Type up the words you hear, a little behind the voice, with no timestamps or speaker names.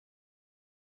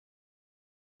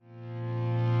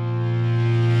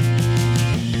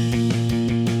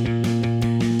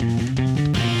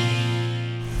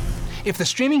If the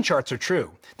streaming charts are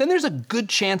true, then there's a good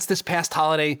chance this past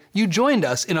holiday you joined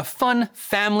us in a fun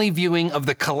family viewing of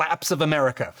the collapse of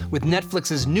America with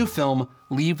Netflix's new film,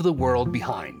 Leave the World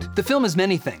Behind. The film is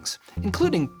many things,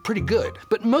 including pretty good,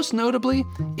 but most notably,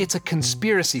 it's a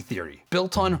conspiracy theory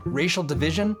built on racial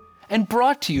division and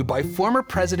brought to you by former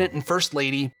President and First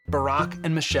Lady Barack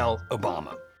and Michelle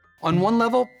Obama. On one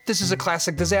level, this is a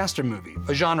classic disaster movie,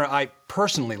 a genre I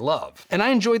personally love. And I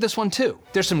enjoyed this one too.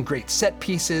 There's some great set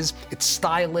pieces, it's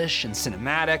stylish and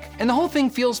cinematic, and the whole thing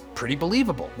feels pretty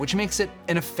believable, which makes it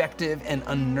an effective and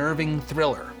unnerving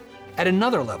thriller. At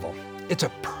another level, it's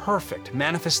a perfect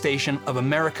manifestation of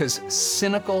America's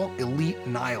cynical elite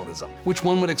nihilism, which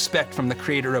one would expect from the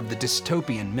creator of the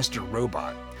dystopian Mr.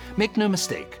 Robot. Make no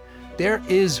mistake, there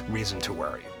is reason to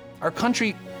worry. Our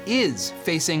country is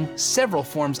facing several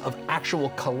forms of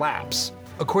actual collapse.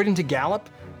 According to Gallup,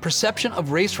 perception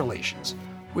of race relations,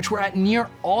 which were at near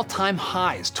all-time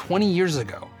highs 20 years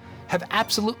ago, have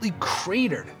absolutely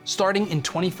cratered starting in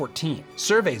 2014.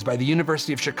 Surveys by the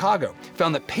University of Chicago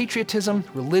found that patriotism,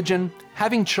 religion,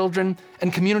 having children,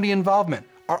 and community involvement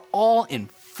are all in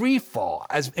free fall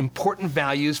as important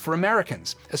values for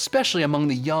Americans, especially among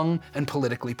the young and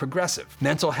politically progressive.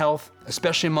 Mental health,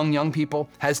 especially among young people,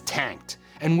 has tanked,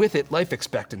 and with it, life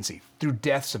expectancy through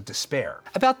deaths of despair.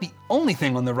 About the only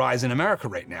thing on the rise in America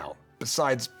right now,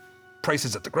 besides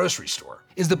prices at the grocery store,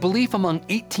 is the belief among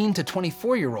 18 to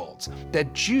 24-year-olds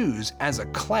that Jews as a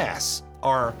class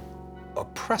are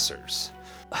oppressors.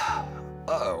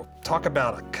 Uh-oh, talk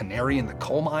about a canary in the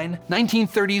coal mine.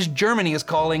 1930s Germany is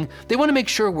calling. They want to make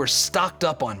sure we're stocked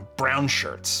up on brown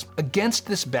shirts. Against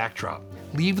this backdrop,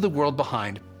 Leave the World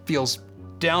Behind feels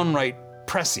downright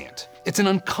prescient. It's an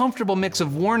uncomfortable mix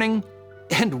of warning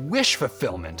and wish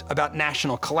fulfillment about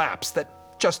national collapse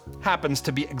that just happens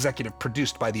to be executive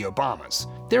produced by the Obamas.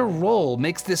 Their role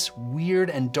makes this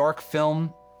weird and dark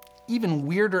film even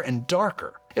weirder and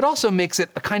darker. It also makes it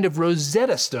a kind of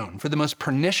Rosetta Stone for the most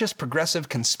pernicious progressive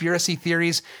conspiracy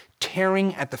theories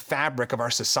tearing at the fabric of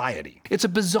our society. It's a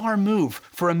bizarre move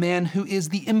for a man who is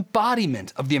the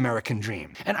embodiment of the American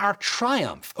dream and our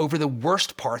triumph over the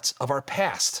worst parts of our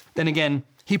past. Then again,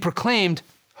 he proclaimed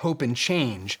hope and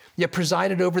change, yet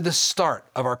presided over the start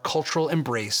of our cultural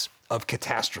embrace of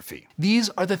catastrophe. These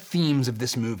are the themes of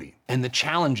this movie and the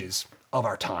challenges of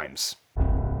our times.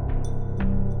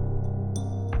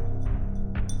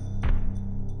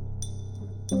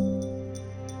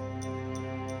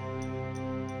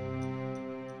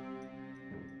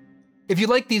 If you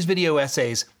like these video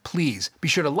essays, please be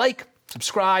sure to like,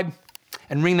 subscribe,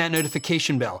 and ring that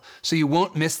notification bell so you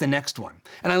won't miss the next one.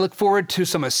 And I look forward to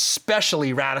some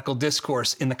especially radical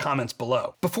discourse in the comments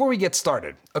below. Before we get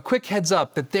started, a quick heads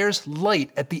up that there's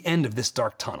light at the end of this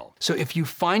dark tunnel. So if you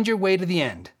find your way to the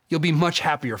end, you'll be much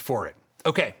happier for it.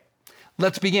 Okay,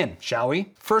 let's begin, shall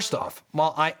we? First off,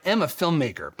 while I am a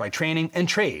filmmaker by training and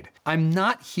trade, I'm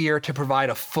not here to provide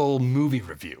a full movie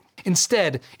review.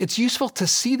 Instead, it's useful to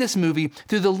see this movie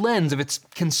through the lens of its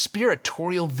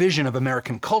conspiratorial vision of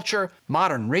American culture,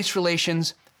 modern race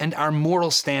relations, and our moral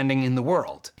standing in the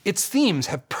world. Its themes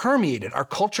have permeated our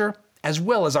culture as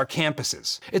well as our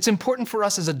campuses. It's important for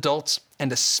us as adults,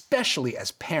 and especially as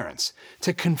parents,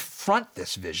 to confront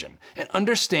this vision and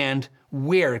understand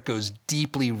where it goes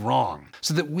deeply wrong,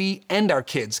 so that we and our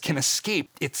kids can escape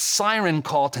its siren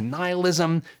call to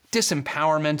nihilism,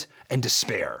 disempowerment, and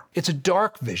despair. It's a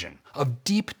dark vision of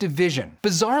deep division,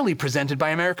 bizarrely presented by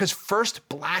America's first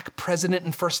Black president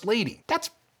and First Lady. That's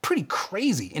pretty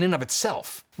crazy in and of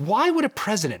itself. Why would a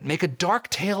president make a dark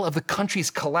tale of the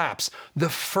country's collapse the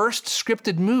first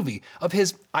scripted movie of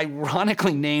his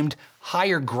ironically named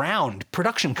Higher Ground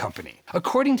production company?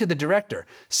 According to the director,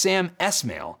 Sam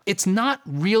Esmail, it's not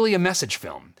really a message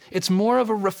film. It's more of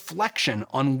a reflection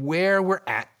on where we're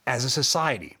at as a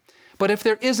society. But if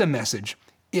there is a message,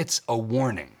 it's a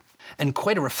warning. And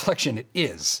quite a reflection it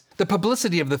is. The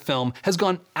publicity of the film has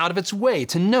gone out of its way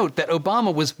to note that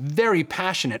Obama was very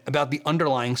passionate about the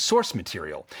underlying source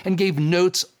material and gave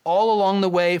notes all along the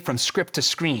way from script to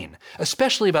screen,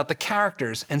 especially about the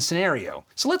characters and scenario.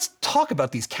 So let's talk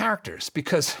about these characters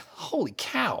because, holy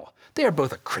cow, they are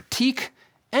both a critique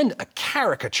and a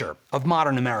caricature of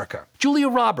modern America. Julia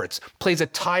Roberts plays a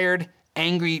tired,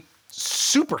 angry,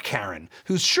 super Karen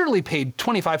who's surely paid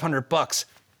 $2,500,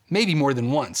 maybe more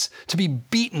than once, to be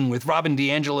beaten with Robin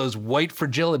DiAngelo's white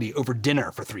fragility over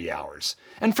dinner for 3 hours.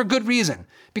 And for good reason,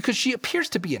 because she appears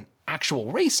to be an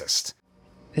actual racist.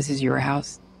 This is your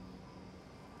house?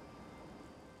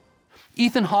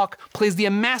 Ethan Hawke plays the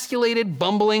emasculated,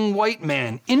 bumbling white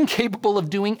man, incapable of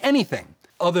doing anything.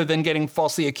 other than getting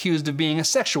falsely accused of being a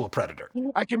sexual predator.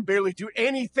 I can barely do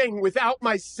anything without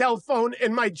my cell phone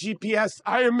and my GPS.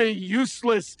 I am a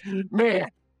useless man.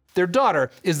 Their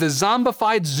daughter is the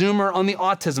zombified Zoomer on the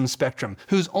autism spectrum,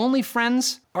 whose only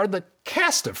friends are the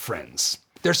cast of Friends.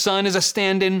 Their son is a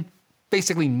stand-in,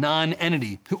 basically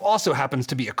non-entity, who also happens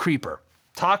to be a creeper.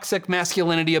 Toxic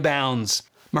masculinity abounds.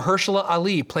 Mahershala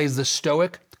Ali plays the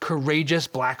stoic, courageous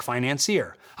black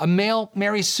financier, a male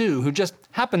Mary Sue who just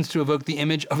happens to evoke the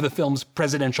image of the film's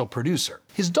presidential producer.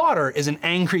 His daughter is an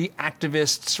angry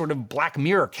activist, sort of Black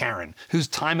Mirror Karen, whose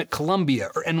time at Columbia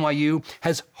or NYU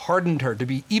has hardened her to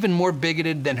be even more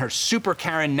bigoted than her super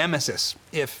Karen nemesis,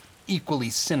 if equally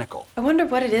cynical. I wonder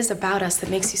what it is about us that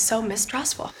makes you so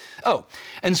mistrustful. Oh,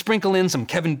 and sprinkle in some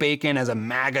Kevin Bacon as a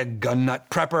MAGA gun nut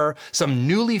prepper, some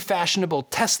newly fashionable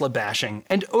Tesla bashing,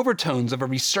 and overtones of a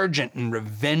resurgent and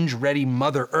revenge-ready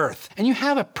Mother Earth, and you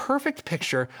have a perfect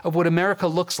picture of what America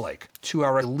looks like, to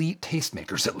our elite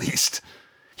tastemakers at least.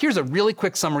 Here's a really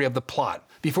quick summary of the plot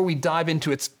before we dive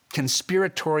into its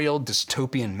conspiratorial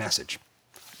dystopian message.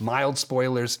 Mild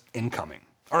spoilers incoming.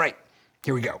 All right,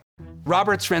 here we go.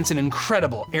 Roberts rents an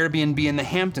incredible Airbnb in the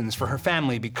Hamptons for her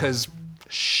family because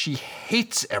she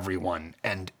hates everyone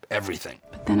and everything.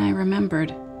 But then I remembered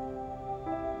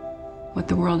what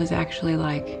the world is actually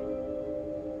like.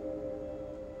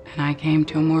 And I came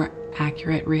to a more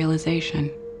accurate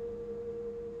realization.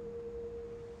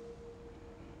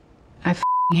 I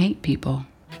hate people.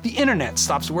 The internet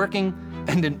stops working,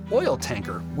 and an oil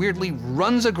tanker weirdly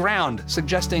runs aground,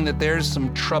 suggesting that there's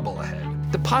some trouble ahead.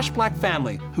 The posh black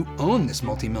family who own this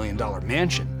multi-million-dollar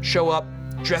mansion show up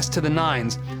dressed to the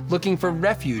nines, looking for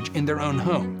refuge in their own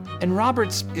home. And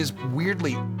Roberts is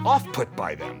weirdly off-put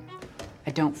by them.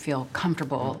 I don't feel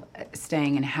comfortable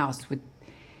staying in a house with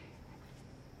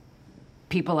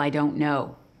people I don't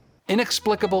know.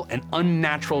 Inexplicable and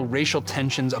unnatural racial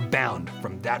tensions abound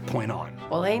from that point on.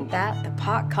 Well, ain't that the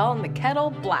pot calling the kettle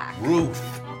black?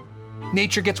 Ruth.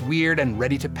 Nature gets weird and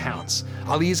ready to pounce.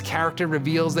 Ali's character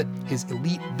reveals that his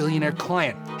elite billionaire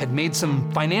client had made some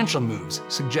financial moves,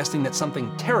 suggesting that something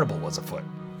terrible was afoot.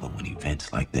 But when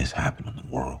events like this happen in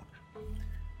the world,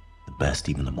 the best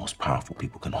even the most powerful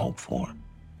people can hope for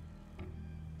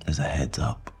is a heads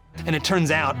up. And it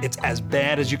turns out it's as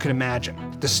bad as you could imagine.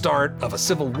 The start of a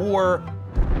civil war,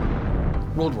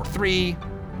 World War III,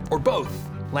 or both.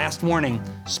 Last warning,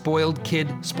 spoiled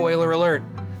kid, spoiler alert.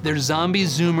 Their zombie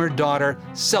Zoomer daughter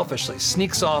selfishly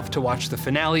sneaks off to watch the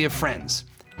finale of Friends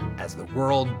as the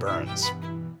world burns.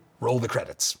 Roll the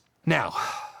credits. Now,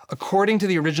 according to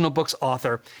the original book's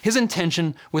author, his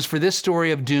intention was for this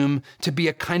story of doom to be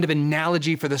a kind of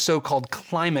analogy for the so-called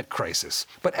climate crisis.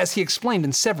 But as he explained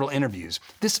in several interviews,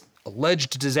 this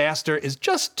alleged disaster is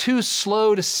just too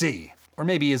slow to see. Or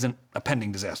maybe isn't a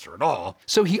pending disaster at all.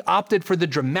 So he opted for the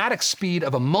dramatic speed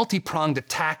of a multi-pronged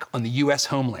attack on the US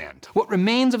homeland. What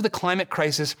remains of the climate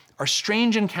crisis are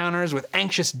strange encounters with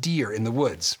anxious deer in the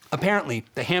woods. Apparently,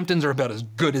 the Hamptons are about as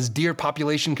good as deer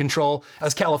population control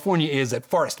as California is at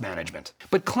forest management.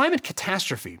 But climate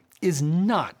catastrophe is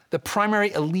not the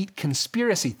primary elite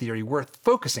conspiracy theory worth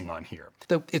focusing on here,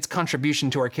 though its contribution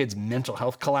to our kids' mental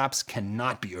health collapse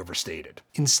cannot be overstated.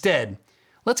 Instead,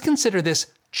 let's consider this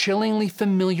chillingly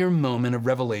familiar moment of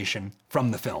revelation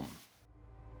from the film.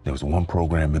 There was one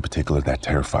program in particular that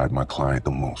terrified my client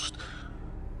the most.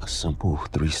 A simple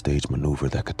 3-stage maneuver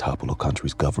that could topple a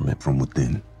country's government from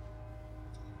within.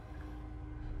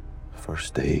 First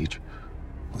stage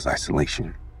was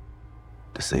isolation.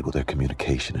 Disable their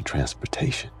communication and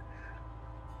transportation.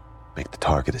 Make the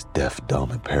target as deaf,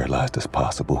 dumb, and paralyzed as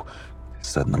possible,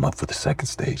 setting them up for the second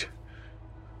stage.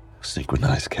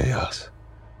 Synchronized chaos.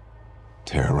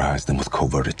 Terrorize them with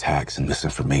covert attacks and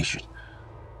misinformation.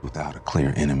 Without a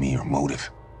clear enemy or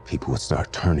motive, people would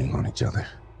start turning on each other.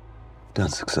 Done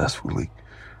successfully,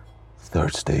 the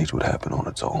third stage would happen on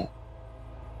its own.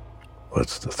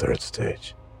 What's the third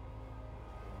stage?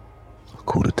 A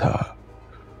coup d'etat.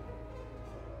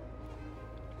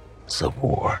 Civil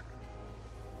war.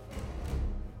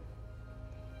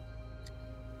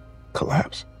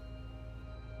 Collapse.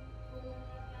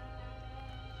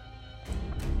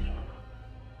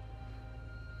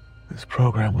 This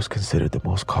program was considered the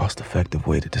most cost-effective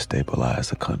way to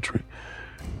destabilize a country.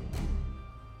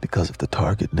 Because if the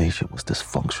target nation was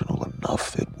dysfunctional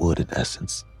enough, it would, in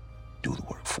essence, do the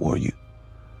work for you.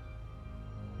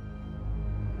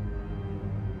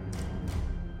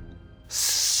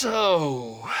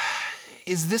 So,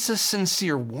 is this a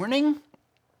sincere warning?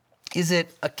 Is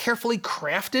it a carefully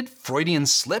crafted Freudian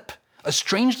slip? A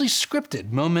strangely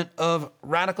scripted moment of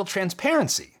radical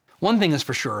transparency? One thing is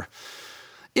for sure,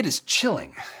 It is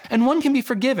chilling, and one can be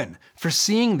forgiven for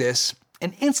seeing this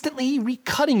and instantly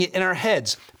recutting it in our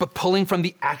heads, but pulling from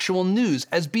the actual news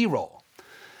as B-roll.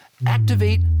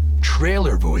 Activate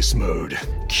trailer voice mode.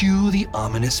 Cue the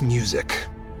ominous music.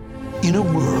 In a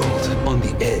world on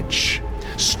the edge,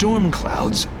 storm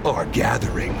clouds are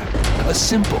gathering. A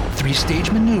simple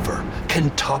 3-stage maneuver can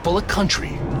topple a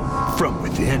country from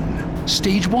within.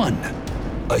 Stage 1,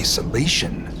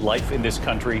 isolation. Life in this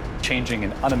country changing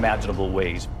in unimaginable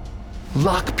ways.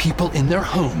 Lock people in their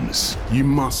homes. You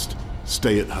must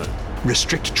stay at home.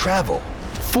 Restrict travel.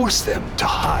 Force them to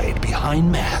hide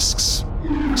behind masks.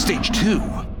 Stage 2,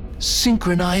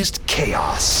 synchronized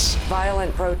chaos.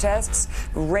 Violent protests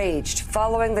raged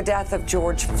following the death of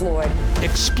George Floyd.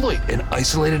 Exploit an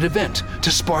isolated event to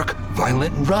spark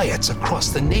violent riots across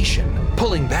the nation,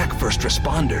 pulling back first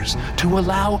responders to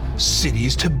allow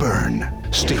cities to burn.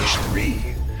 Stage 3,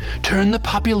 turn the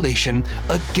population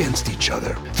against each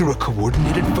other through a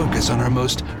coordinated focus on our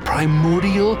most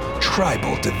primordial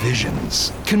tribal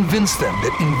divisions. Convince them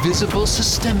that invisible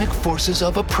systemic forces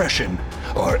of oppression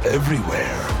are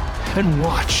everywhere, and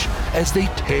watch as they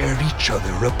tear each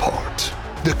other apart.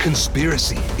 The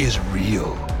conspiracy is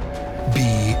real.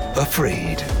 Be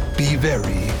afraid. Be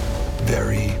very,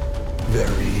 very,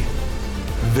 very,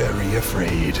 very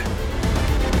afraid.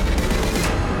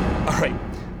 All right.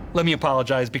 Let me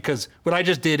apologize, because what I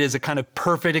just did is a kind of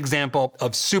perfect example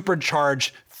of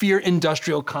supercharged fear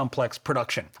industrial complex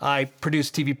production. I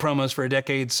produced TV promos for a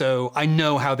decade, so I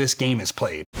know how this game is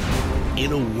played.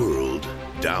 In a world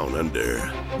down under,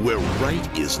 where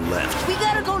right is left. We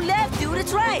gotta go left, dude,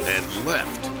 it's right. And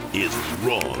left is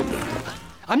wrong.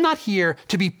 I'm not here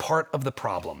to be part of the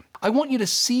problem. I want you to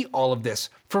see all of this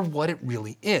for what it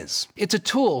really is. It's a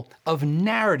tool of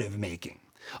narrative making,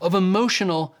 of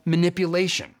emotional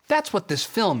manipulation. That's what this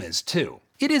film is too.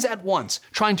 It is at once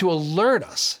trying to alert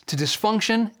us to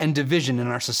dysfunction and division in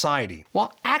our society,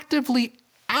 while actively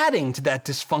adding to that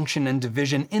dysfunction and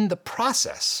division in the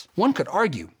process. One could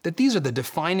argue that these are the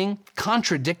defining,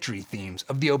 contradictory themes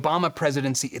of the Obama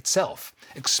presidency itself,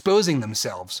 exposing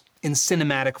themselves in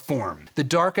cinematic form. The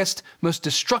darkest, most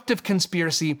destructive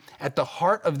conspiracy at the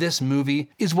heart of this movie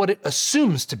is what it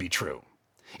assumes to be true.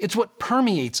 It's what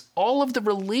permeates all of the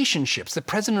relationships that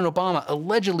President Obama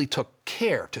allegedly took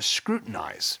care to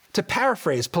scrutinize. To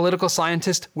paraphrase political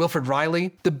scientist Wilfred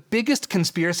Reilly, the biggest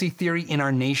conspiracy theory in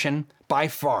our nation, by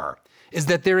far, is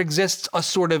that there exists a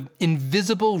sort of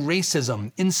invisible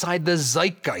racism inside the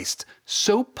zeitgeist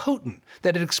so potent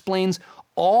that it explains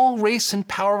all race and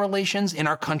power relations in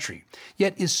our country,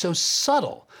 yet is so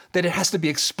subtle that it has to be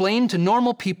explained to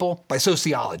normal people by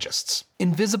sociologists.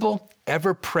 Invisible,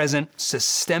 ever-present,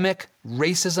 systemic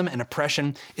racism and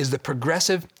oppression is the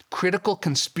progressive, critical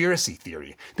conspiracy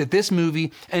theory that this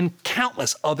movie and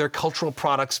countless other cultural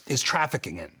products is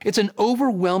trafficking in. It's an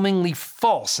overwhelmingly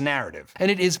false narrative,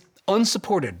 and it is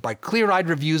unsupported by clear-eyed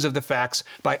reviews of the facts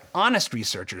by honest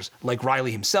researchers like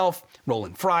Reilly himself,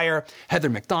 Roland Fryer, Heather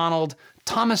McDonald,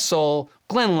 Thomas Sowell,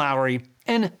 Glenn Lowry,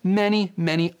 and many,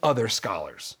 many other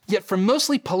scholars. Yet for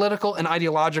mostly political and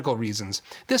ideological reasons,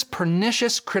 this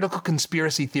pernicious critical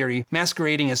conspiracy theory,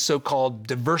 masquerading as so-called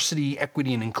diversity,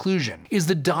 equity, and inclusion, is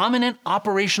the dominant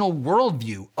operational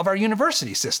worldview of our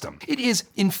university system. It is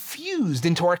infused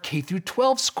into our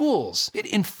K-12 schools. It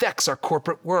infects our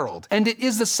corporate world. And it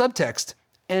is the subtext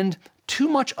and too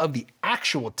much of the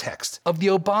actual text of the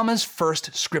Obama's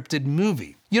first scripted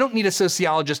movie. You don't need a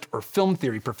sociologist or film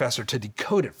theory professor to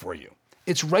decode it for you.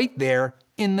 It's right there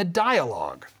in the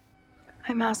dialogue.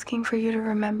 I'm asking for you to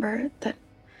remember that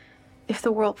if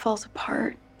the world falls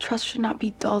apart, trust should not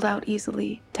be doled out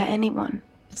easily to anyone,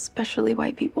 especially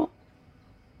white people.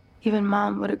 Even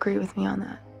Mom would agree with me on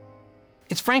that.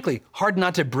 It's frankly hard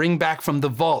not to bring back from the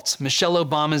vaults Michelle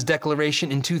Obama's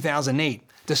declaration in 2008,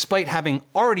 despite having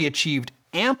already achieved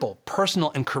ample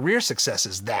personal and career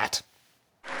successes that,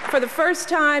 for the first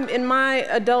time in my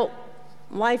adult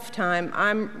lifetime,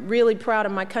 I'm really proud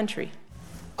of my country.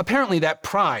 Apparently that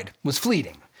pride was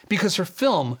fleeting, because her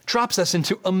film drops us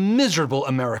into a miserable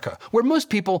America where most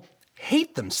people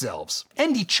hate themselves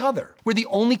and each other, where the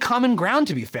only common ground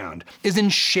to be found is in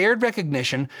shared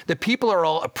recognition that people are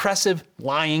all oppressive,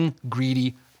 lying,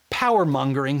 greedy,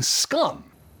 power-mongering scum.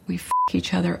 We f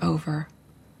each other over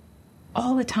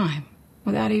all the time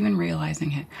without even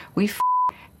realizing it. We f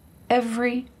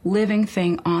every living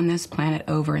thing on this planet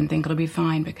over and think it'll be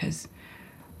fine because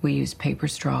we use paper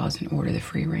straws and order the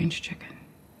free-range chicken.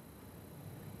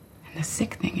 And the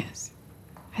sick thing is,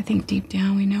 I think deep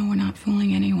down we know we're not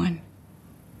fooling anyone.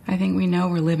 I think we know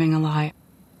we're living a lie.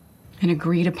 an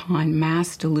agreed upon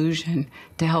mass delusion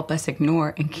to help us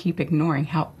ignore and keep ignoring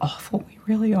how awful we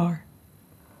really are.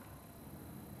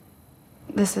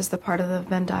 This is the part of the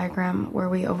Venn diagram where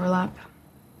we overlap.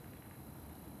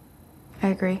 I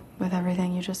agree with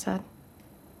everything you just said.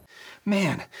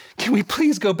 Man, can we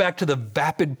please go back to the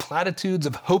vapid platitudes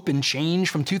of hope and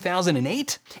change from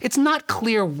 2008? It's not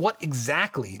clear what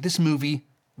exactly this movie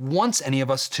wants any of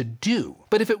us to do.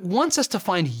 But if it wants us to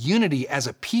find unity as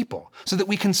a people so that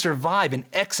we can survive an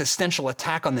existential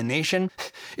attack on the nation,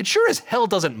 it sure as hell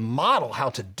doesn't model how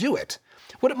to do it.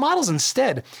 What it models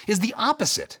instead is the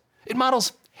opposite. It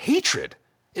models hatred.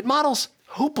 It models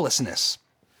hopelessness,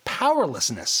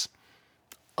 powerlessness,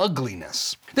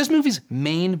 ugliness. This movie's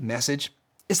main message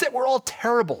is that we're all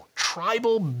terrible,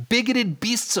 tribal, bigoted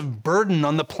beasts of burden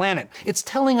on the planet. It's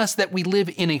telling us that we live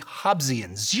in a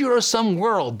Hobbesian, zero-sum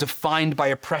world defined by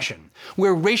oppression,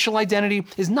 where racial identity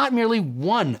is not merely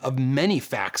one of many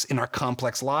facts in our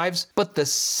complex lives, but the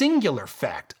singular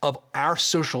fact of our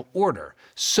social order,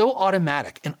 so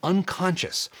automatic and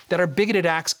unconscious that our bigoted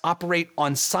acts operate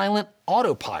on silent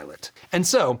autopilot. And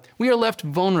so we are left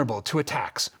vulnerable to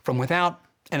attacks from without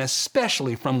and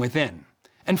especially from within.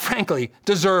 And frankly,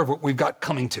 deserve what we've got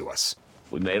coming to us.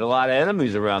 We made a lot of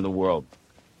enemies around the world.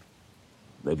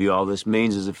 Maybe all this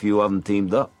means is a few of them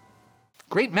teamed up.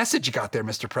 Great message you got there,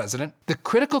 Mr. President. The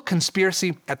critical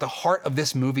conspiracy at the heart of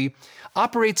this movie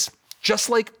operates just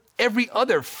like every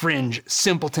other fringe,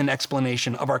 simpleton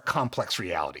explanation of our complex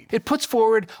reality. It puts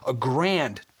forward a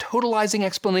grand, totalizing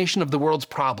explanation of the world's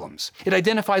problems. It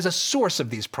identifies a source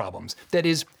of these problems that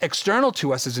is external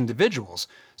to us as individuals,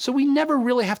 so we never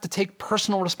really have to take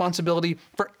personal responsibility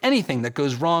for anything that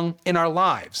goes wrong in our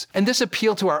lives. And this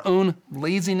appeal to our own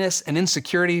laziness and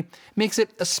insecurity makes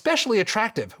it especially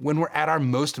attractive when we're at our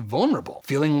most vulnerable.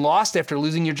 Feeling lost after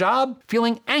losing your job,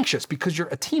 feeling anxious because you're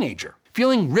a teenager,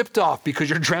 feeling ripped off because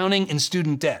you're drowning in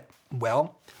student debt.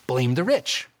 Well, blame the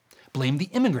rich. Blame the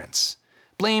immigrants.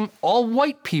 Blame all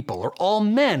white people or all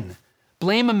men.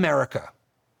 Blame America.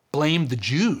 Blame the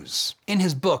Jews. In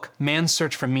his book, Man's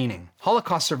Search for Meaning,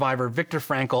 Holocaust survivor Viktor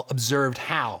Frankl observed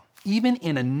how, even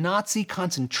in a Nazi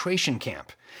concentration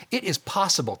camp, it is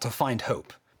possible to find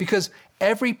hope. Because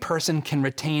every person can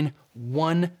retain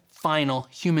one final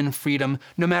human freedom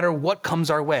no matter what comes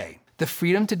our way. The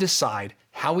freedom to decide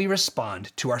how we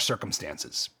respond to our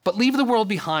circumstances. But leave the world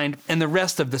behind, and the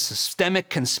rest of the systemic,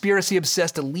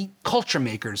 conspiracy-obsessed elite culture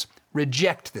makers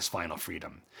reject this final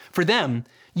freedom. For them,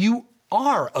 you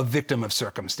are a victim of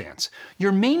circumstance.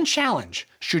 Your main challenge,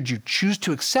 should you choose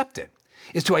to accept it,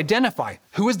 is to identify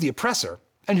who is the oppressor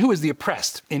and who is the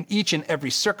oppressed in each and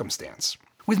every circumstance.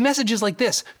 With messages like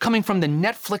this coming from the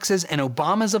Netflixes and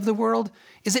Obamas of the world,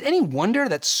 is it any wonder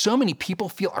that so many people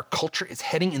feel our culture is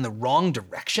heading in the wrong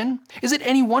direction? Is it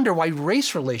any wonder why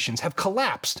race relations have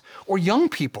collapsed, or young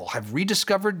people have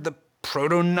rediscovered the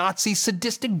proto-Nazi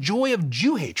sadistic joy of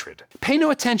Jew hatred? Pay no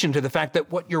attention to the fact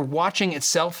that what you're watching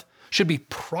itself should be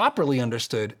properly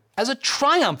understood as a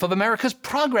triumph of America's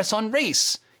progress on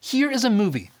race. Here is a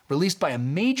movie released by a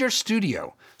major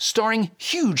studio, starring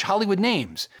huge Hollywood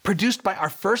names, produced by our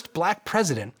first black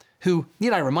president, who,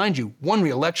 need I remind you, won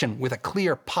re-election with a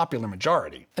clear popular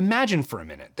majority. Imagine for a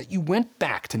minute that you went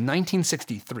back to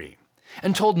 1963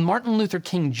 and told Martin Luther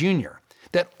King Jr.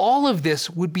 that all of this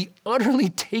would be utterly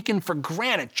taken for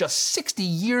granted just 60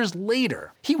 years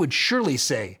later. He would surely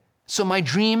say, "So my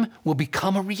dream will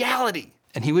become a reality."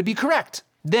 And he would be correct.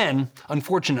 Then,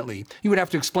 unfortunately, you would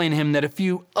have to explain to him that a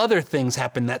few other things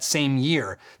happened that same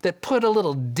year that put a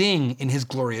little ding in his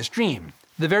glorious dream.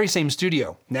 The very same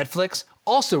studio, Netflix,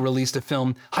 also released a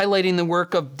film highlighting the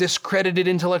work of discredited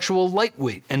intellectual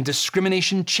lightweight and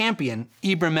discrimination champion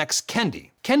Ibram X. Kendi.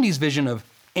 Kendi's vision of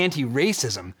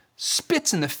anti-racism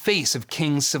spits in the face of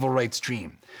King's civil rights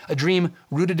dream, a dream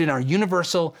rooted in our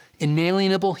universal,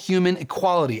 inalienable human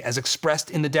equality as expressed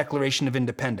in the Declaration of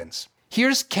Independence.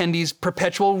 Here's Kendi's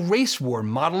perpetual race war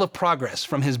model of progress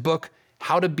from his book,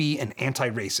 How to Be an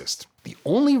Anti-Racist. The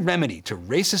only remedy to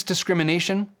racist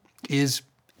discrimination is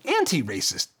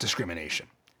anti-racist discrimination.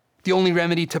 The only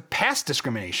remedy to past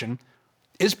discrimination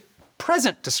is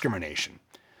present discrimination.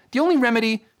 The only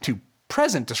remedy to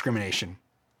present discrimination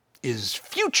is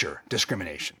future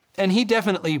discrimination. And he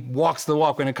definitely walks the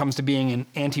walk when it comes to being an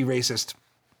anti-racist,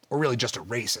 or really just a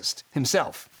racist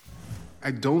himself.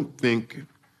 I don't think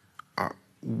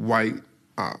white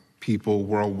people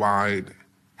worldwide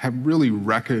have really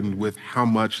reckoned with how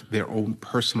much their own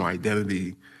personal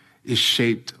identity is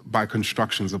shaped by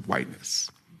constructions of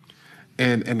whiteness,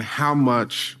 and how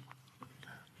much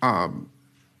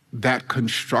that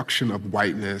construction of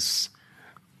whiteness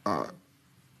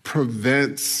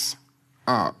prevents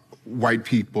white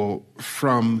people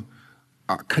from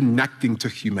connecting to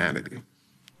humanity.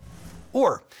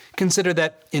 Or consider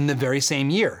that in the very same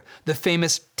year, the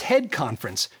famous TED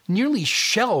Conference nearly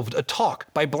shelved a talk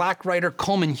by Black writer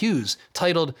Coleman Hughes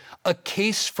titled A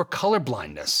Case for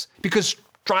Colorblindness, because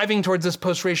striving towards this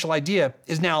post-racial idea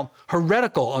is now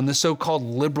heretical on the so-called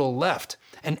liberal left,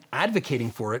 and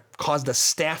advocating for it caused a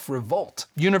staff revolt.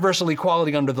 Universal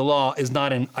equality under the law is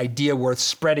not an idea worth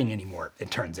spreading anymore,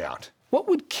 it turns out. What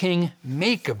would King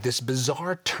make of this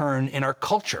bizarre turn in our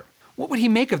culture? What would he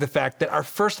make of the fact that our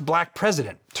first black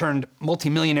president, turned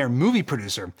multimillionaire movie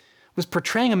producer, was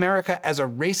portraying America as a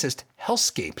racist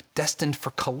hellscape destined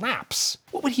for collapse?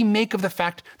 What would he make of the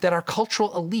fact that our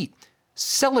cultural elite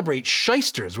celebrate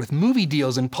shysters with movie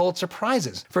deals and Pulitzer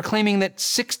Prizes for claiming that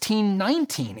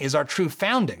 1619 is our true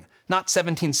founding, not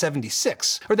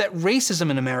 1776, or that racism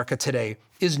in America today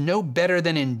is no better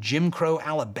than in Jim Crow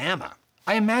Alabama?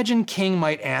 I imagine King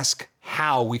might ask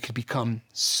how we could become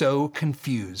so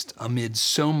confused amid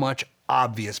so much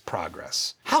obvious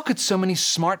progress. How could so many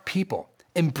smart people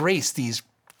embrace these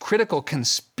critical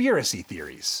conspiracy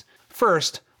theories?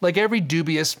 First, like every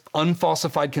dubious,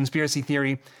 unfalsified conspiracy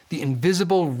theory, the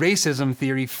invisible racism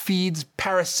theory feeds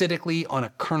parasitically on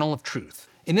a kernel of truth.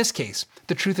 In this case,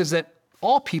 the truth is that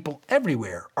all people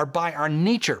everywhere are by our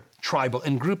nature tribal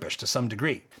and groupish to some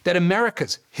degree. That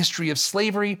America's history of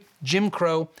slavery, Jim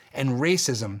Crow, and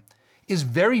racism is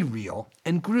very real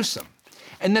and gruesome,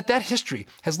 and that history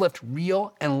has left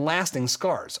real and lasting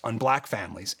scars on black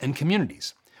families and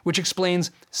communities, which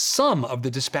explains some of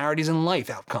the disparities in life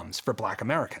outcomes for black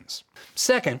Americans.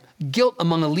 Second, guilt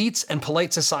among elites and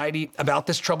polite society about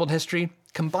this troubled history,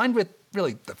 combined with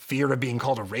really the fear of being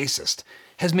called a racist,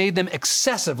 has made them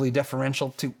excessively deferential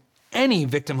to any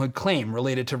victimhood claim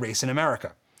related to race in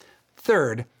America.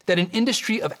 Third, that an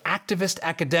industry of activist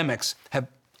academics have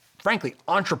frankly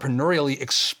entrepreneurially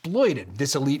exploited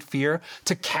this elite fear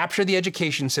to capture the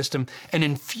education system and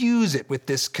infuse it with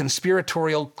this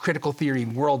conspiratorial critical theory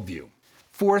worldview.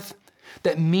 Fourth,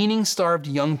 that meaning-starved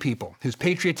young people whose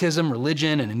patriotism,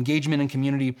 religion, and engagement in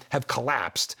community have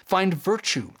collapsed find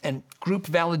virtue and group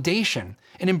validation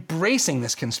in embracing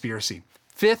this conspiracy.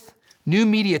 Fifth, new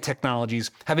media technologies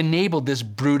have enabled this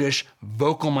brutish,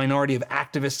 vocal minority of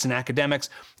activists and academics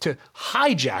to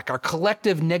hijack our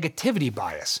collective negativity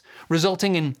bias,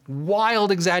 resulting in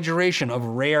wild exaggeration of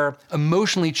rare,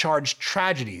 emotionally charged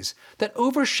tragedies that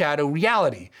overshadow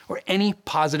reality or any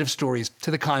positive stories to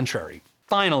the contrary.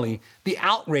 Finally, the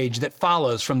outrage that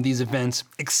follows from these events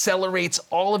accelerates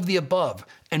all of the above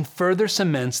and further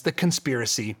cements the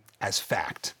conspiracy as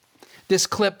fact. This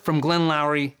clip from Glenn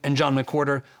Loury and John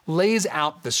McWhorter lays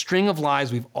out the string of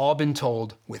lies we've all been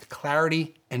told with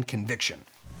clarity and conviction.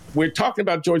 We're talking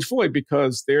about George Floyd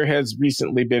because there has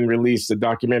recently been released a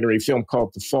documentary film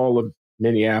called The Fall of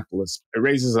Minneapolis. It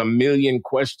raises a million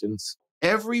questions.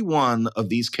 Every one of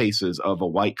these cases of a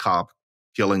white cop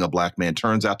killing a black man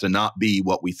turns out to not be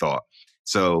what we thought.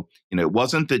 So, it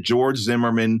wasn't that George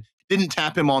Zimmerman didn't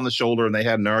tap him on the shoulder and they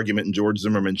had an argument and George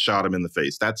Zimmerman shot him in the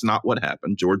face. That's not what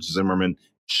happened. George Zimmerman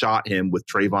shot him with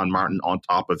Trayvon Martin on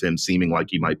top of him, seeming like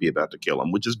he might be about to kill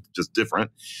him, which is just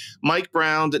different. Mike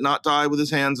Brown did not die with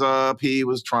his hands up. He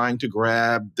was trying to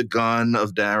grab the gun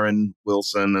of Darren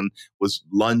Wilson and was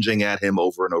lunging at him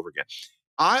over and over again.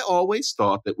 I always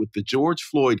thought that with the George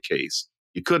Floyd case,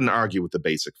 you couldn't argue with the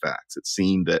basic facts. It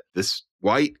seemed that this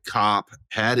white cop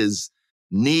had his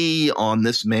knee on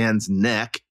this man's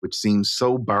neck, which seems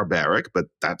so barbaric, but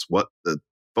that's what the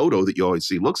photo that you always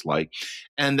see looks like,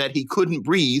 and that he couldn't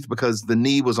breathe because the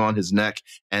knee was on his neck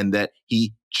and that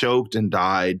he choked and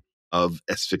died of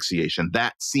asphyxiation.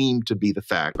 That seemed to be the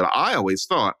fact. But I always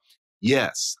thought,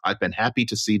 yes, I've been happy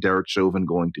to see Derek Chauvin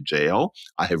going to jail.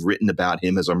 I have written about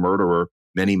him as a murderer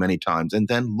many, many times. And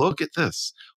then look at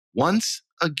this. Once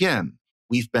again,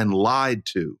 we've been lied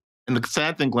to. And the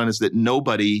sad thing, Glenn, is that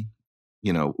nobody,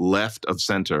 left of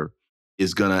center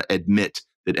is going to admit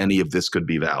that any of this could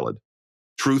be valid.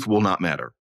 Truth will not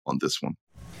matter on this one.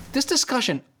 This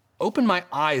discussion opened my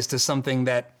eyes to something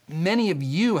that many of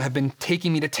you have been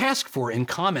taking me to task for in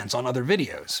comments on other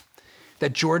videos,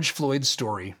 that George Floyd's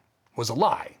story was a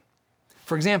lie.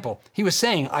 For example, he was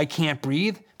saying, "I can't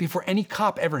breathe," before any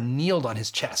cop ever kneeled on his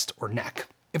chest or neck.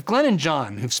 If Glenn and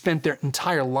John, who've spent their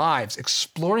entire lives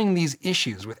exploring these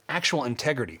issues with actual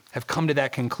integrity, have come to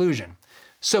that conclusion,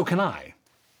 so can I.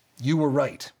 You were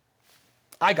right.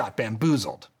 I got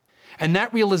bamboozled. And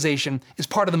that realization is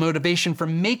part of the motivation for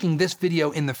making this video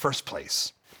in the first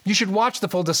place. You should watch the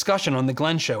full discussion on The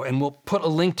Glenn Show, and we'll put a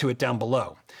link to it down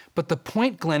below. But the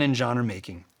point Glenn and John are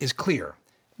making is clear.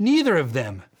 Neither of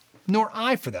them nor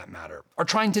I for that matter, are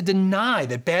trying to deny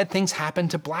that bad things happen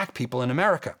to black people in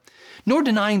America, nor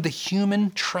denying the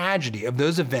human tragedy of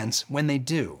those events when they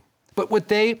do. But what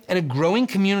they and a growing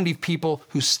community of people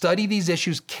who study these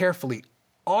issues carefully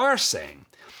are saying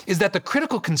is that the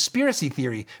critical conspiracy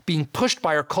theory being pushed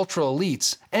by our cultural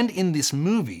elites and in this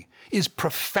movie is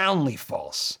profoundly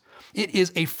false. It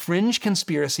is a fringe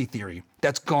conspiracy theory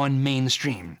that's gone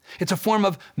mainstream. It's a form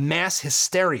of mass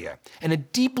hysteria, and a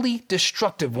deeply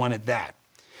destructive one at that.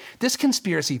 This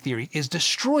conspiracy theory is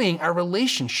destroying our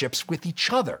relationships with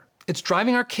each other. It's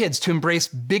driving our kids to embrace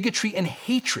bigotry and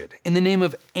hatred in the name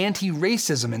of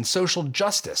anti-racism and social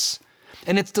justice.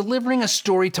 And it's delivering a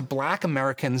story to black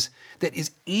Americans that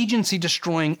is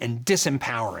agency-destroying and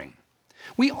disempowering.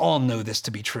 We all know this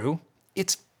to be true.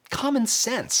 It's common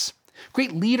sense.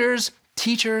 Great leaders,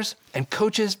 teachers, and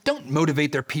coaches don't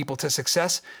motivate their people to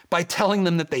success by telling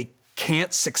them that they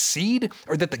can't succeed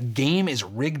or that the game is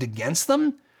rigged against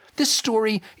them. This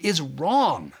story is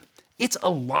wrong. It's a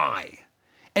lie.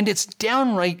 And it's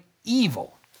downright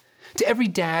evil. To every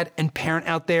dad and parent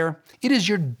out there, it is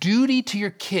your duty to your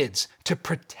kids to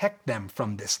protect them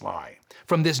from this lie,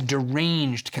 from this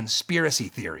deranged conspiracy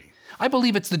theory. I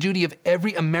believe it's the duty of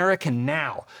every American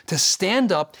now to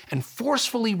stand up and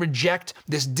forcefully reject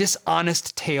this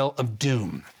dishonest tale of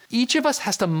doom. Each of us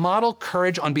has to model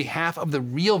courage on behalf of the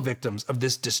real victims of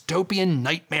this dystopian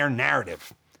nightmare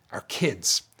narrative, our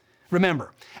kids.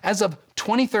 Remember, as of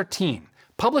 2013,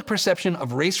 public perception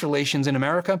of race relations in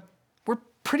America were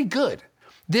pretty good.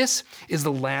 This is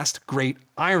the last great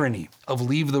irony of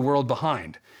Leave the World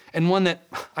Behind, and one that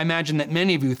I imagine that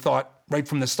many of you thought right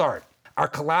from the start. Our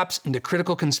collapse into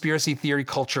critical conspiracy theory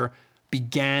culture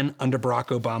began under Barack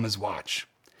Obama's watch.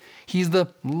 He's the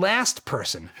last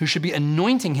person who should be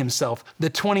anointing himself the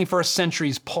 21st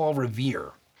century's Paul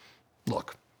Revere.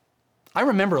 Look, I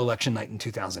remember election night in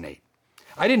 2008.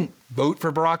 I didn't vote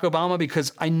for Barack Obama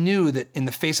because I knew that in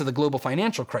the face of the global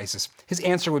financial crisis, his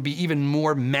answer would be even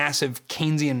more massive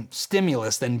Keynesian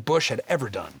stimulus than Bush had ever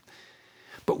done.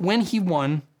 But when he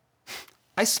won,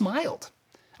 I smiled.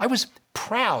 I was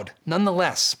proud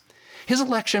nonetheless. His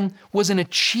election was an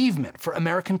achievement for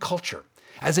American culture.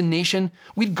 As a nation,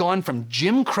 we'd gone from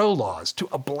Jim Crow laws to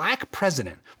a black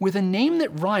president with a name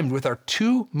that rhymed with our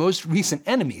two most recent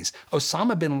enemies,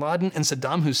 Osama bin Laden and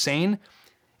Saddam Hussein,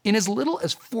 in as little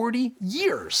as 40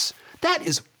 years. That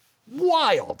is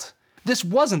wild. This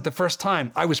wasn't the first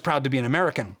time I was proud to be an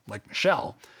American, like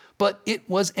Michelle, but it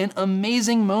was an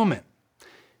amazing moment.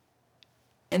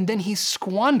 And then he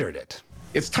squandered it.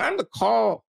 It's time to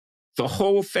call the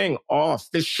whole thing off,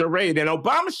 this charade. And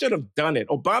Obama should have done it.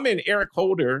 Obama and Eric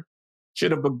Holder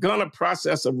should have begun a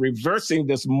process of reversing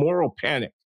this moral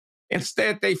panic.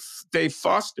 Instead, they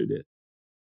fostered it.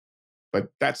 But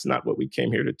that's not what we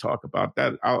came here to talk about.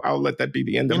 That I'll let that be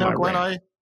the end of my rant.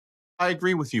 I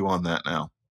agree with you on that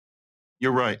now.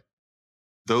 You're right.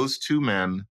 Those two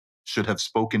men should have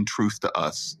spoken truth to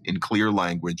us in clear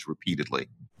language repeatedly.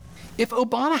 If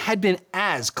Obama had been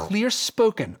as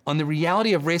clear-spoken on the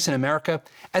reality of race in America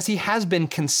as he has been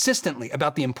consistently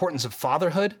about the importance of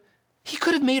fatherhood, he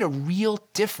could have made a real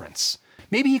difference.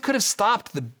 Maybe he could have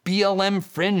stopped the BLM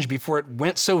fringe before it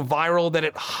went so viral that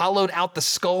it hollowed out the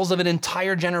skulls of an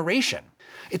entire generation.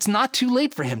 It's not too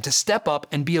late for him to step up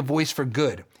and be a voice for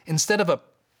good, instead of a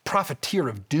profiteer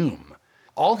of doom.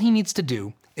 All he needs to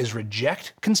do is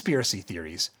reject conspiracy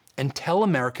theories and tell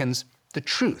Americans the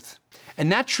truth. And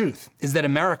that truth is that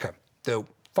America, though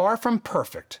far from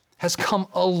perfect, has come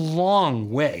a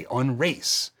long way on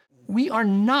race. We are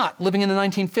not living in the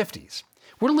 1950s.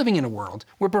 We're living in a world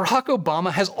where Barack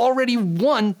Obama has already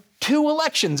won 2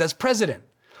 elections as president.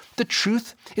 The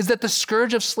truth is that the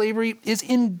scourge of slavery is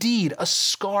indeed a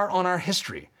scar on our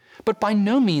history, but by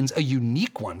no means a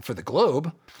unique one for the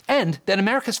globe. And that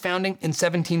America's founding in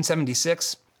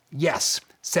 1776, yes,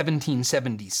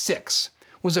 1776,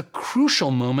 was a crucial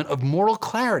moment of moral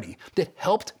clarity that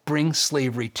helped bring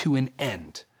slavery to an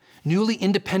end. Newly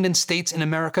independent states in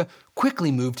America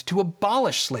quickly moved to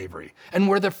abolish slavery and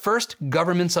were the first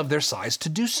governments of their size to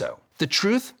do so. The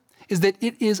truth is that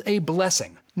it is a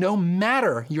blessing, no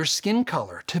matter your skin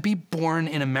color, to be born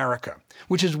in America,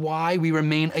 which is why we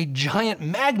remain a giant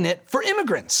magnet for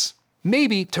immigrants.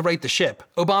 Maybe, to right the ship,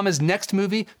 Obama's next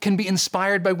movie can be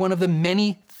inspired by one of the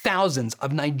many thousands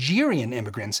of Nigerian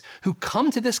immigrants who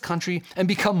come to this country and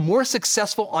become more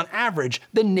successful on average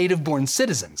than native-born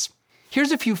citizens.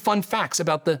 Here's a few fun facts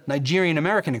about the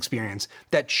Nigerian-American experience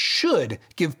that should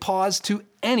give pause to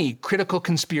any critical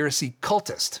conspiracy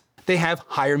cultist. They have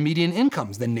higher median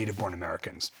incomes than native-born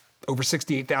Americans, over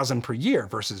 $68,000 per year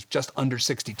versus just under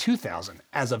 $62,000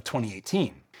 as of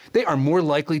 2018. They are more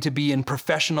likely to be in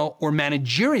professional or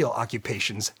managerial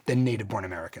occupations than native-born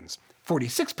Americans,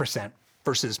 46%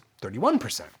 versus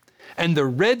 31%. And the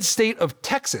red state of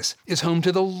Texas is home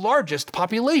to the largest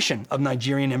population of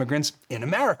Nigerian immigrants in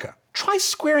America. Try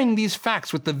squaring these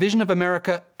facts with the vision of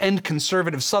America, and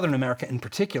conservative Southern America in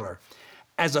particular,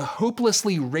 as a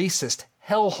hopelessly racist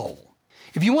hellhole.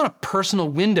 If you want a personal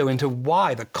window into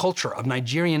why the culture of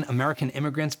Nigerian American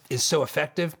immigrants is so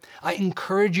effective, I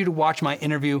encourage you to watch my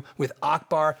interview with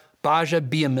Akbar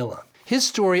Gbajabiamila. His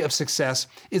story of success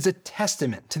is a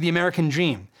testament to the American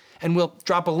dream, and we'll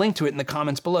drop a link to it in the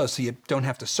comments below so you don't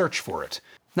have to search for it.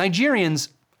 Nigerians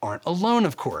aren't alone,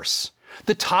 of course.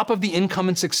 The top of the income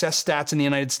and success stats in the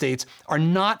United States are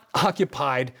not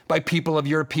occupied by people of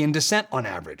European descent on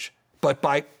average, but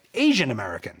by Asian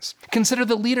Americans. Consider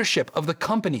the leadership of the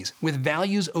companies with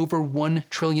values over $1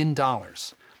 trillion.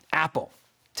 Apple,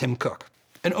 Tim Cook,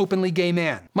 an openly gay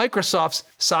man. Microsoft's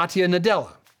Satya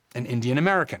Nadella, an Indian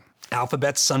American.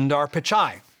 Alphabet's Sundar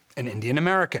Pichai, an Indian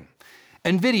American.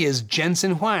 NVIDIA's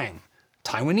Jensen Huang,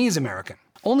 Taiwanese American.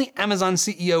 Only Amazon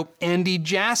CEO Andy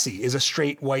Jassy is a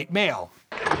straight white male.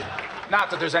 Not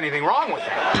that there's anything wrong with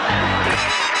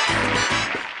that.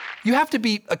 You have to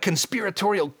be a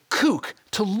conspiratorial kook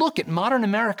to look at modern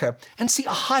America and see a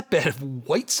hotbed of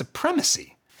white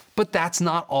supremacy. But that's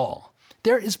not all.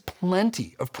 There is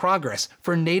plenty of progress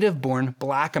for native-born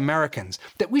Black Americans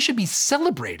that we should be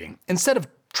celebrating instead of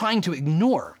trying to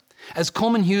ignore. As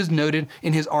Coleman Hughes noted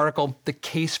in his article, The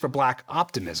Case for Black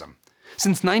Optimism,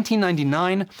 since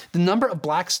 1999, the number of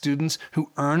Black students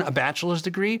who earn a bachelor's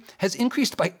degree has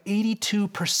increased by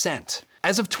 82%.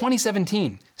 As of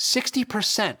 2017,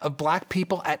 60% of Black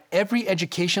people at every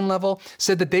education level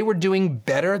said that they were doing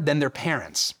better than their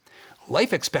parents.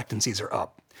 Life expectancies are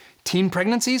up. Teen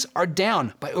pregnancies are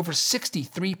down by over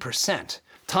 63%.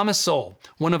 Thomas Sowell,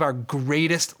 one of our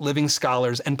greatest living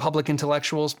scholars and public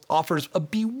intellectuals, offers a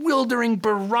bewildering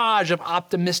barrage of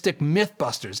optimistic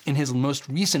mythbusters in his most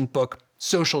recent book,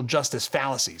 Social Justice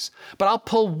Fallacies. But I'll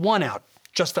pull one out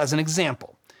just as an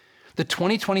example. The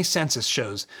 2020 census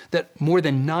shows that more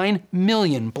than 9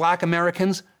 million Black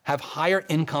Americans have higher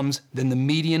incomes than the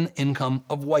median income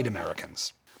of white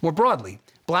Americans. More broadly,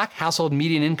 Black household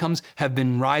median incomes have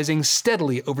been rising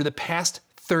steadily over the past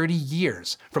 30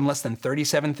 years, from less than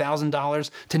 $37,000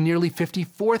 to nearly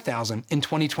 $54,000 in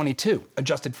 2022,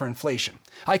 adjusted for inflation.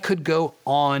 I could go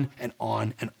on and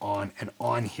on and on and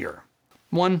on here.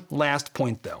 One last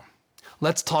point though.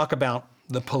 Let's talk about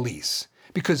the police,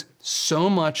 because so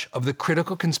much of the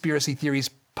critical conspiracy theory's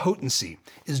potency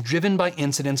is driven by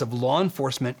incidents of law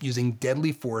enforcement using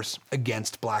deadly force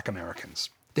against Black Americans.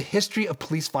 The history of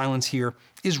police violence here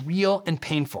is real and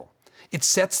painful. It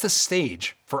sets the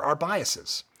stage for our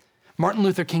biases. Martin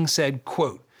Luther King said,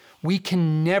 quote, "We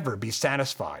can never be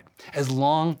satisfied as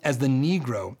long as the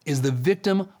Negro is the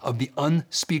victim of the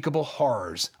unspeakable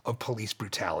horrors of police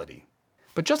brutality."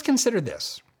 But just consider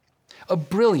this. A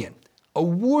brilliant,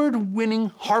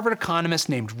 award-winning Harvard economist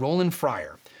named Roland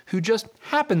Fryer, who just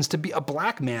happens to be a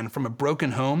Black man from a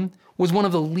broken home, was one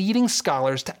of the leading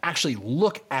scholars to actually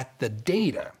look at the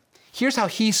data. Here's how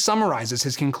he summarizes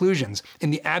his conclusions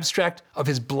in the abstract of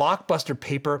his blockbuster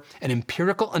paper, An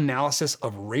Empirical Analysis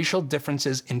of Racial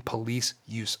Differences in Police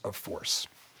Use of Force.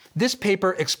 This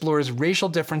paper explores racial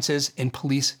differences in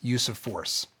police use of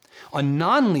force. On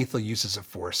non-lethal uses of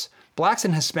force, Blacks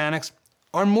and Hispanics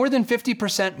are more than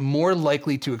 50% more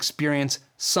likely to experience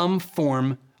some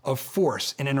form of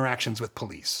force in interactions with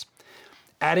police.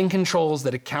 Adding controls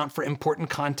that account for important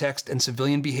context and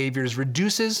civilian behaviors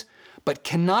reduces, but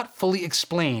cannot fully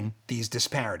explain, these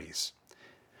disparities.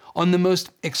 On the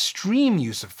most extreme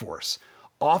use of force,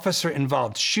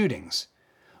 officer-involved shootings,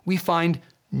 we find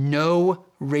no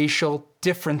racial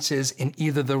differences in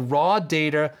either the raw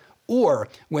data or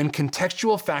when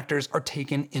contextual factors are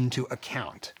taken into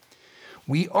account.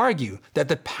 We argue that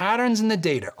the patterns in the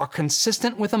data are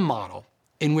consistent with a model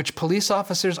in which police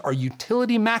officers are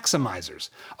utility maximizers,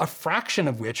 a fraction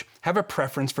of which have a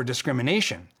preference for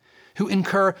discrimination, who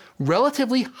incur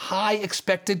relatively high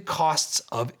expected costs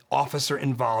of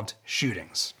officer-involved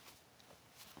shootings.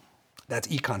 That's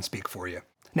econ speak for you.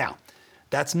 Now,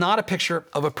 that's not a picture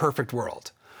of a perfect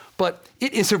world, but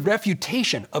it is a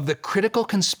refutation of the critical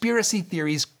conspiracy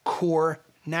theory's core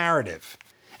narrative.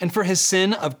 And for his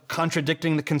sin of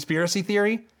contradicting the conspiracy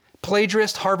theory,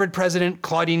 plagiarist Harvard president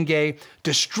Claudine Gay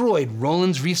destroyed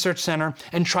Roland's research center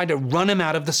and tried to run him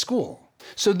out of the school.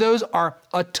 So those are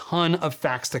a ton of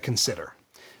facts to consider.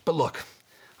 But look,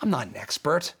 I'm not an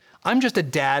expert. I'm just a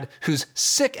dad who's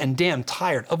sick and damn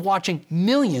tired of watching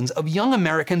millions of young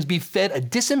Americans be fed a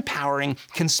disempowering,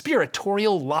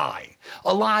 conspiratorial lie.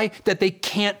 A lie that they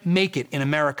can't make it in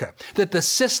America, that the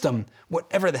system,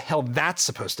 whatever the hell that's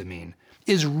supposed to mean,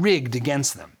 is rigged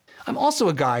against them. I'm also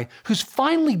a guy who's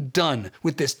finally done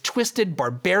with this twisted,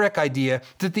 barbaric idea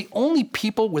that the only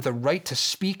people with a right to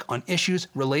speak on issues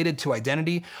related to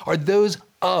identity are those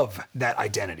of that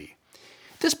identity.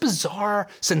 This bizarre,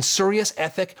 censorious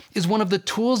ethic is one of the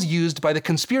tools used by the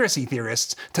conspiracy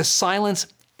theorists to silence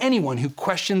anyone who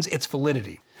questions its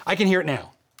validity. I can hear it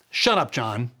now. Shut up,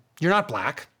 John. You're not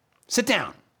black. Sit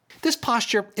down. This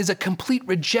posture is a complete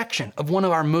rejection of one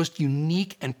of our most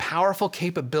unique and powerful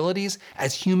capabilities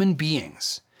as human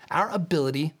beings, our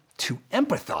ability to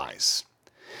empathize,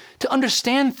 to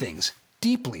understand things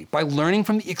deeply by learning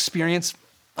from the experience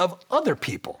of other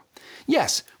people.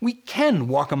 Yes, we can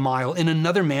walk a mile in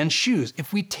another man's shoes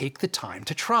if we take the time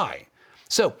to try.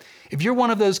 So, if you're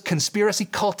one of those conspiracy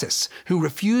cultists who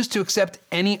refuse to accept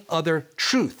any other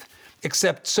truth,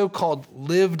 except so-called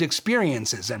lived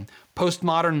experiences and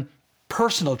postmodern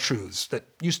personal truths that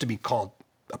used to be called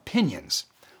opinions,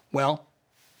 well,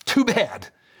 too bad.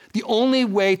 The only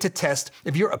way to test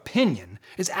if your opinion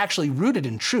is actually rooted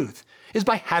in truth is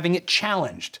by having it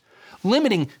challenged.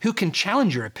 Limiting who can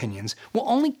challenge your opinions will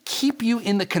only keep you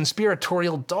in the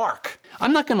conspiratorial dark.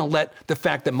 I'm not going to let the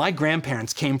fact that my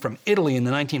grandparents came from Italy in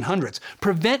the 1900s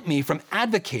prevent me from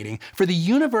advocating for the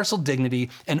universal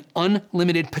dignity and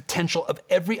unlimited potential of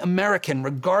every American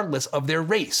regardless of their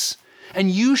race. And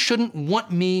you shouldn't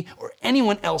want me or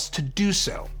anyone else to do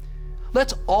so.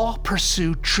 Let's all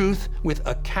pursue truth with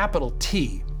a capital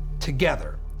T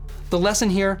together. The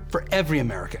lesson here for every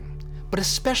American, but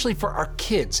especially for our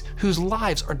kids whose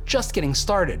lives are just getting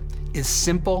started, is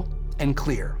simple and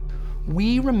clear.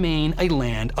 We remain a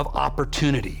land of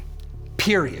opportunity.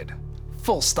 Period.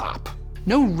 Full stop.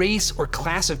 No race or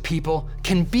class of people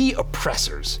can be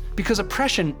oppressors because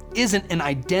oppression isn't an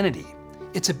identity.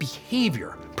 It's a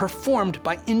behavior performed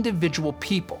by individual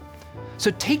people.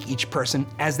 So take each person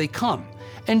as they come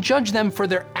and judge them for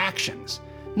their actions,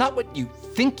 not what you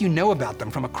think you know about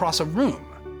them from across a room.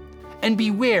 And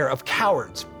beware of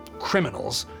cowards,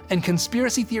 criminals, and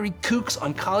conspiracy theory kooks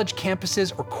on college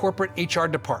campuses or corporate HR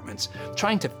departments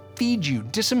trying to feed you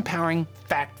disempowering,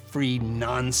 fact-free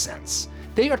nonsense.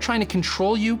 They are trying to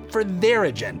control you for their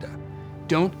agenda.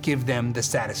 Don't give them the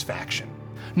satisfaction.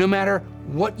 No matter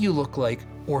what you look like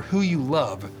or who you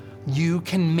love, you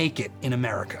can make it in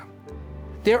America.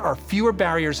 There are fewer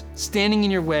barriers standing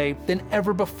in your way than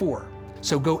ever before.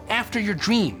 So go after your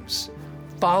dreams.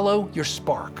 Follow your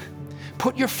spark.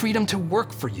 Put your freedom to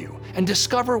work for you and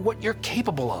discover what you're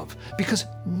capable of, because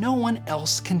no one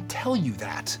else can tell you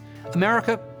that.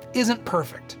 America isn't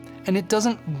perfect, and it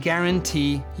doesn't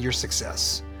guarantee your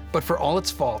success. But for all its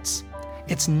faults,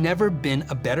 it's never been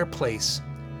a better place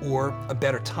or a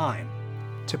better time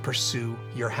to pursue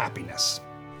your happiness.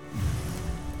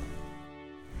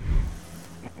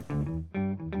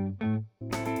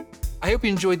 I hope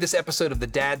you enjoyed this episode of the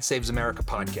Dad Saves America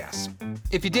podcast.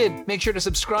 If you did, make sure to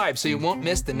subscribe so you won't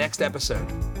miss the next episode.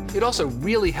 It also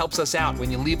really helps us out when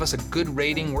you leave us a good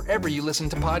rating wherever you listen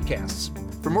to podcasts.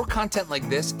 For more content like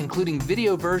this, including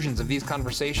video versions of these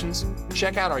conversations,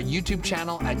 check out our YouTube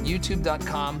channel at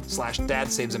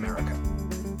youtube.com/DadSavesAmerica.